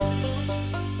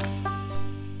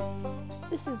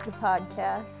This is the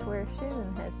podcast where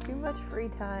Shannon has too much free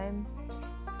time,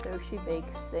 so she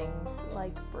bakes things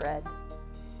like bread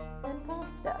and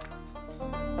pasta.